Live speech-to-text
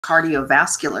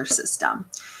cardiovascular system.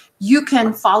 You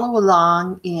can follow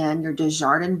along in your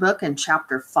Desjardins book in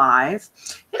chapter 5.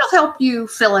 It'll help you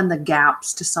fill in the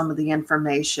gaps to some of the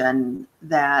information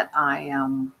that I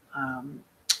am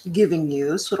giving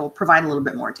you, so it'll provide a little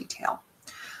bit more detail.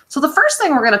 So the first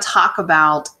thing we're going to talk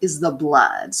about is the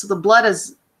blood. So the blood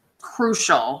is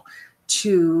crucial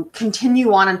to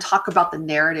continue on and talk about the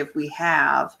narrative we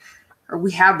have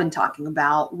been talking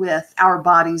about, with our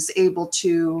bodies able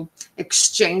to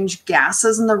exchange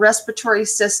gases in the respiratory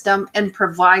system and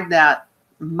provide that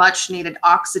much needed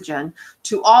oxygen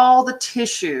to all the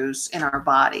tissues in our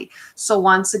body. So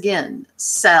once again,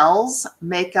 cells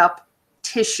make up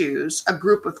tissues, a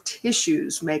group of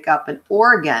tissues make up an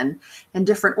organ, and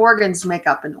different organs make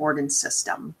up an organ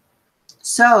system.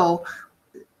 So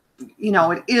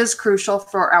it is crucial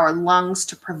for our lungs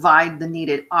to provide the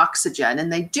needed oxygen.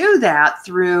 And they do that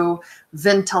through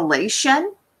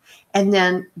ventilation and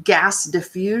then gas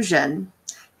diffusion.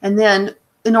 And then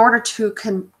in order to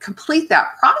complete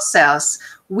that process,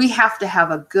 we have to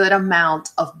have a good amount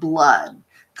of blood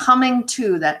coming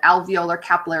to that alveolar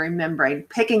capillary membrane,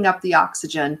 picking up the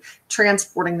oxygen,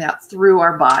 transporting that through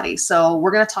our body. So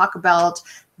we're going to talk about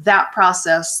that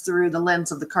process through the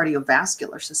lens of the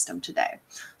cardiovascular system today.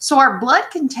 So our blood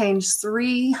contains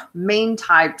 3 main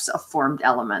types of formed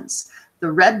elements: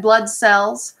 the red blood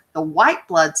cells, the white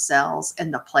blood cells,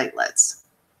 and the platelets.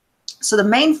 So the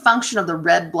main function of the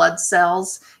red blood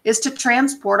cells is to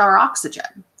transport our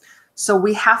oxygen. So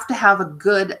we have to have a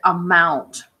good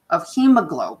amount of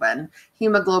hemoglobin.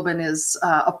 Hemoglobin is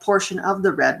a portion of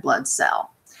the red blood cell.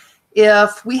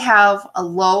 If we have a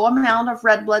low amount of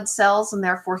red blood cells and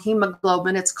therefore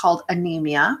hemoglobin, it's called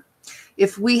anemia.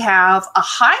 If we have a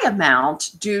high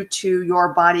amount due to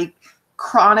your body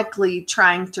chronically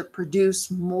trying to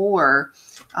produce more,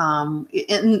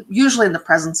 usually in the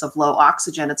presence of low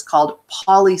oxygen, it's called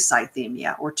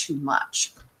polycythemia, or too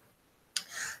much.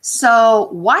 So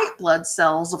white blood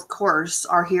cells, of course,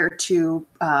 are here to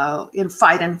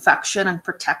fight infection and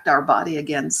protect our body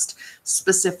against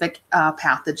specific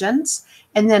pathogens.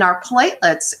 And then our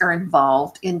platelets are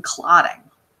involved in clotting.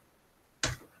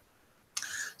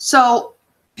 So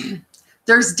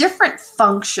there's different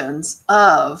functions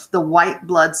of the white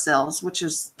blood cells, which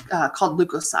is called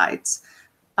leukocytes.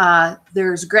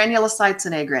 There's granulocytes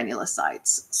and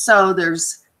agranulocytes. So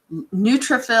there's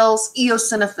neutrophils,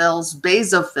 eosinophils,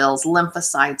 basophils,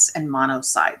 lymphocytes, and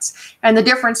monocytes. And the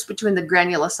difference between the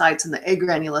granulocytes and the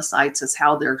agranulocytes is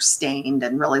how they're stained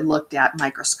and really looked at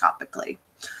microscopically.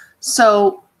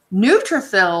 So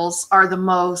neutrophils are the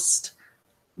most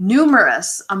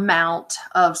numerous amount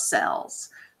of cells.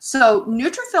 So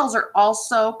neutrophils are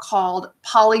also called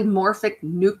polymorphic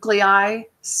nuclei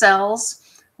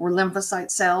cells, or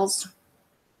lymphocyte cells,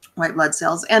 white blood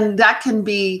cells, and that can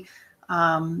be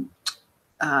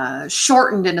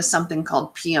shortened into something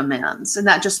called PMNs. And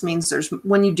that just means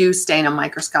when you do stain them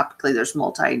microscopically, there's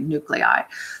multi-nuclei.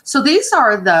 So these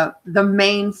are the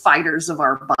main fighters of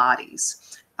our bodies.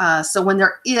 So when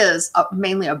there is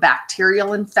mainly a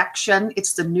bacterial infection,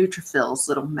 it's the neutrophils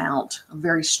that'll mount a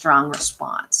very strong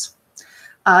response.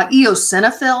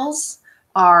 Eosinophils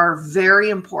are very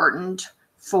important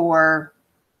for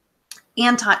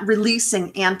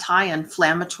releasing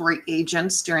anti-inflammatory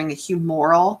agents during a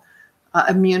humoral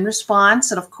immune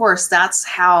response. And of course, that's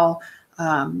how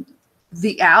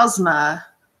the asthma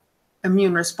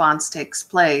immune response takes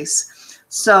place.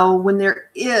 So when there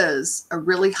is a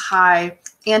really high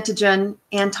antigen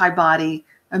antibody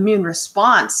immune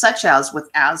response, such as with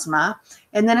asthma,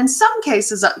 and then in some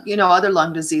cases, other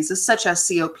lung diseases such as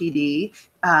COPD,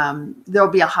 there'll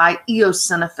be a high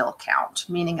eosinophil count,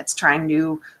 meaning it's trying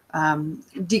to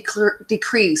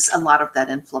decrease a lot of that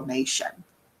inflammation.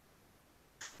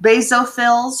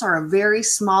 Basophils are a very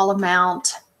small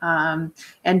amount, and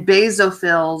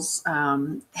basophils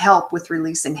help with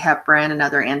releasing heparin and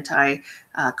other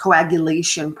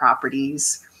anti-coagulation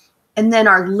properties. And then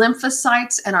our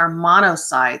lymphocytes and our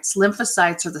monocytes.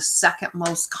 Lymphocytes are the second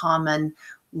most common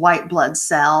white blood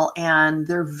cell, and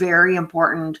they're very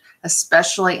important,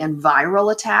 especially in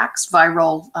viral attacks,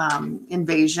 viral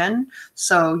invasion.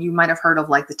 So you might have heard of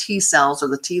like the T cells or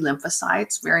the T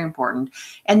lymphocytes, very important.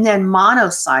 And then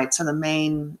monocytes are the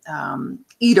main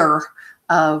eater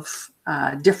of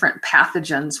different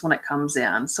pathogens when it comes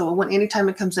in. So anytime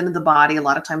it comes into the body, a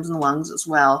lot of times in the lungs as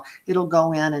well, it'll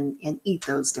go in and eat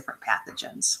those different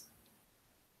pathogens.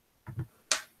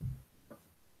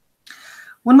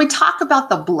 When we talk about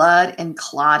the blood and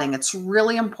clotting, it's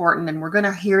really important, and we're going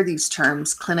to hear these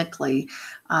terms clinically,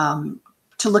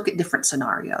 to look at different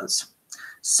scenarios.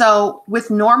 So with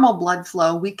normal blood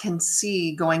flow, we can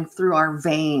see going through our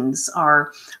veins,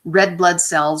 our red blood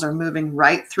cells are moving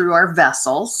right through our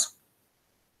vessels,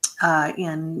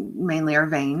 in mainly our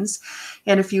veins.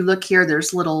 And if you look here,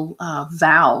 there's little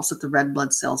valves that the red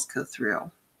blood cells go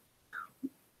through.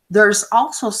 There's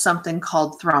also something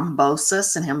called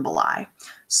thrombosis and emboli.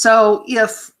 So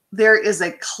if there is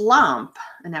a clump,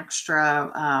 an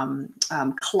extra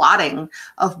clotting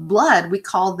of blood, we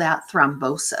call that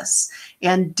thrombosis.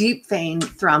 And deep vein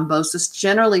thrombosis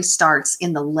generally starts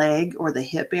in the leg or the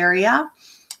hip area,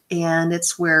 and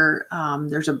it's where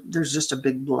there's just a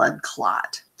big blood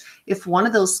clot. If one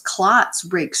of those clots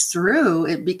breaks through,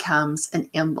 it becomes an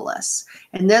embolus.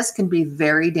 And this can be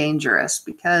very dangerous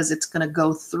because it's going to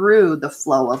go through the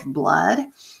flow of blood.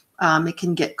 It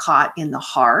can get caught in the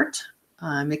heart.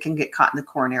 It can get caught in the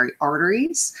coronary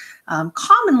arteries.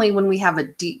 Commonly, when we have a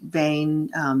deep vein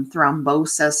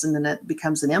thrombosis and then it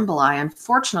becomes an emboli,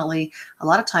 unfortunately, a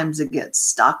lot of times it gets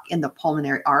stuck in the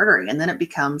pulmonary artery and then it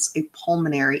becomes a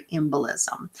pulmonary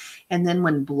embolism. And then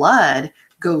when blood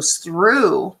goes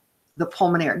through the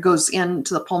pulmonary, goes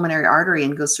into the pulmonary artery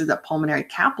and goes through the pulmonary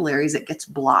capillaries, it gets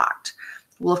blocked.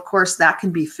 Well, of course, that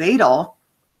can be fatal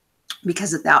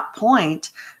because at that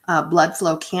point, blood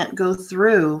flow can't go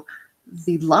through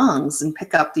the lungs and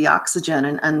pick up the oxygen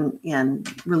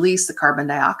and release the carbon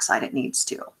dioxide it needs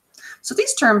to. So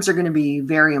these terms are going to be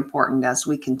very important as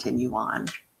we continue on.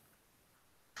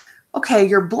 Okay,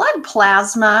 your blood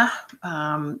plasma.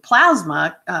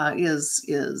 Plasma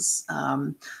is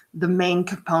the main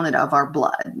component of our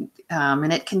blood,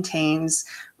 and it contains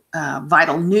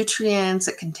vital nutrients.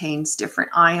 It contains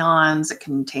different ions. It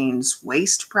contains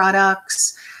waste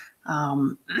products.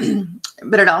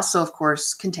 But it also, of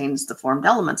course, contains the formed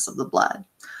elements of the blood.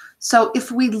 So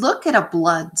if we look at a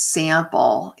blood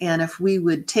sample and if we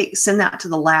would send that to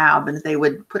the lab and they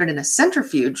would put it in a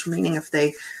centrifuge, meaning if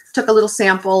they took a little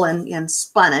sample and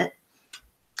spun it,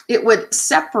 it would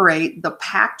separate the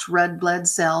packed red blood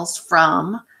cells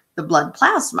from the blood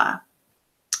plasma.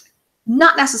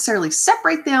 Not necessarily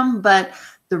separate them, but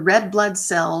the red blood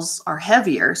cells are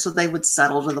heavier, so they would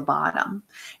settle to the bottom.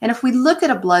 And if we look at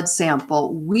a blood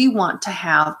sample, we want to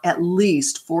have at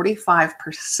least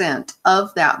 45%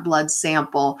 of that blood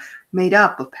sample made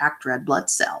up of packed red blood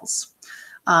cells.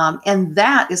 And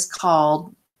that is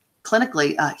called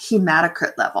clinically a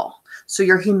hematocrit level. So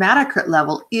your hematocrit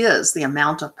level is the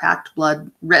amount of packed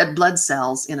red blood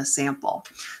cells in a sample.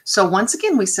 So once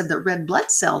again, we said that red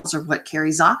blood cells are what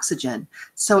carries oxygen.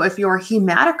 So if your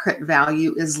hematocrit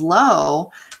value is low,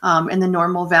 and the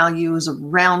normal value is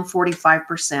around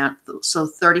 45%, so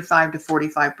 35 to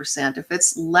 45%, if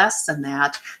it's less than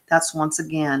that, that's once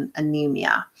again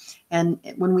anemia. And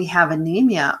when we have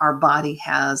anemia, our body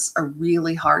has a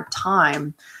really hard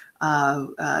time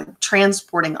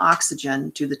transporting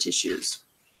oxygen to the tissues.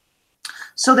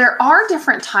 So there are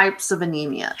different types of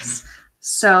anemias.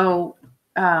 So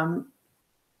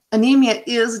anemia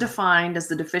is defined as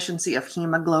the deficiency of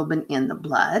hemoglobin in the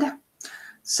blood.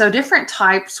 So different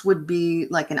types would be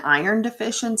like an iron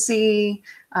deficiency.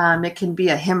 It can be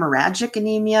a hemorrhagic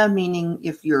anemia, meaning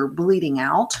if you're bleeding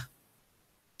out.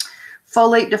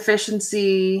 Folate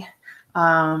deficiency.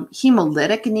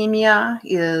 Hemolytic anemia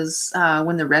is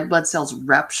when the red blood cells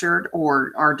ruptured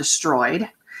or are destroyed.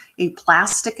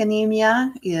 Aplastic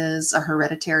anemia is a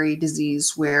hereditary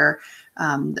disease where,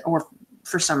 or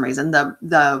for some reason,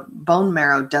 the bone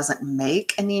marrow doesn't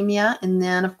make anemia. And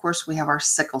then, of course, we have our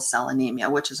sickle cell anemia,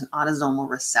 which is an autosomal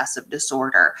recessive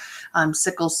disorder.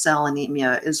 Sickle cell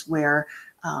anemia is where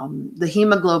the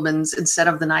hemoglobins, instead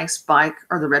of the nice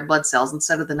or the red blood cells,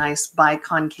 instead of the nice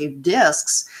biconcave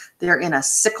discs, they're in a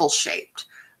sickle shaped,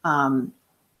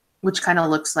 which kind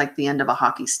of looks like the end of a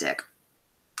hockey stick.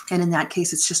 And in that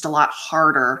case, it's just a lot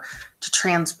harder to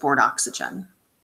transport oxygen.